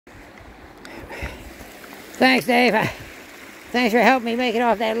Thanks, Dave. Thanks for helping me make it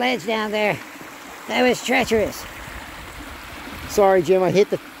off that ledge down there. That was treacherous. Sorry, Jim. I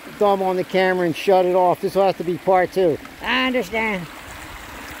hit the thumb on the camera and shut it off. This will have to be part 2. I understand.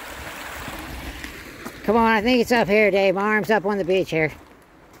 Come on, I think it's up here, Dave. My arm's up on the beach here.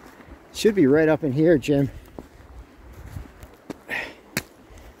 Should be right up in here, Jim.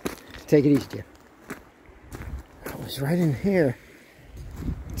 Take it easy, Jim. It was right in here.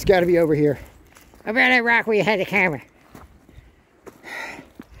 It's got to be over here. Over at that rock where you had the camera.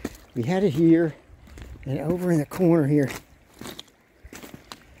 We had it here and over in the corner here.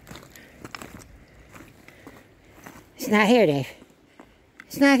 It's not here, Dave.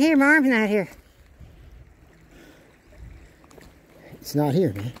 It's not here. My arm's not here. It's not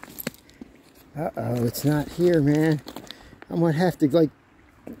here, man. Uh-oh, it's not here, man. I'm going to have to, like,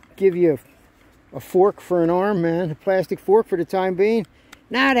 give you a fork for an arm, man. A plastic fork for the time being.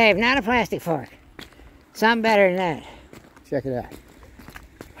 No, Dave, not a plastic fork. Something better than that. Check it out.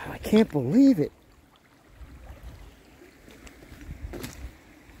 Oh, I can't believe it.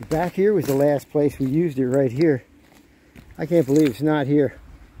 Back here was the last place we used it, right here. I can't believe it's not here.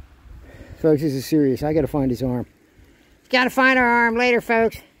 Folks, this is serious. I got to find his arm. Got to find our arm later,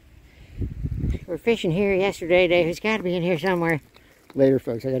 folks. We're fishing here yesterday, Dave. It's got to be in here somewhere. Later,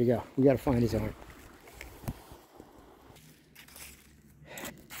 folks. I got to go. We got to find his arm.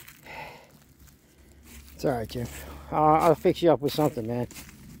 It's all right, Jim. I'll fix you up with something, man.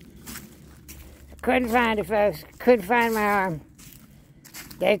 Couldn't find it, folks. Couldn't find my arm.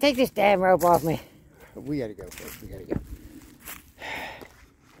 Dave, take this damn rope off me. We got to go, folks. We got to go.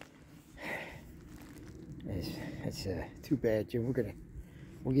 That's too bad, Jim.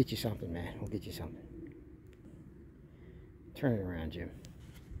 We'll get you something, man. We'll get you something. Turn it around, Jim.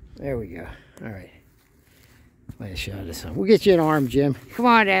 There we go. All right. Last shot of this. We'll get you an arm, Jim. Come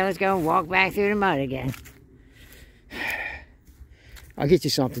on, Dad. Let's go and walk back through the mud again. I'll get you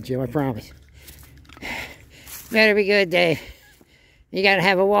something, Jim. I promise. Better be good, Dave. You got to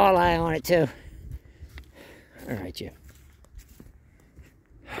have a walleye on it, too. All right, Jim.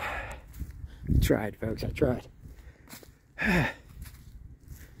 Tried, folks. I tried.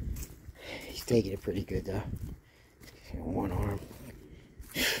 He's taking it pretty good, though. One arm.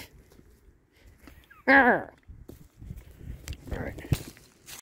 All right.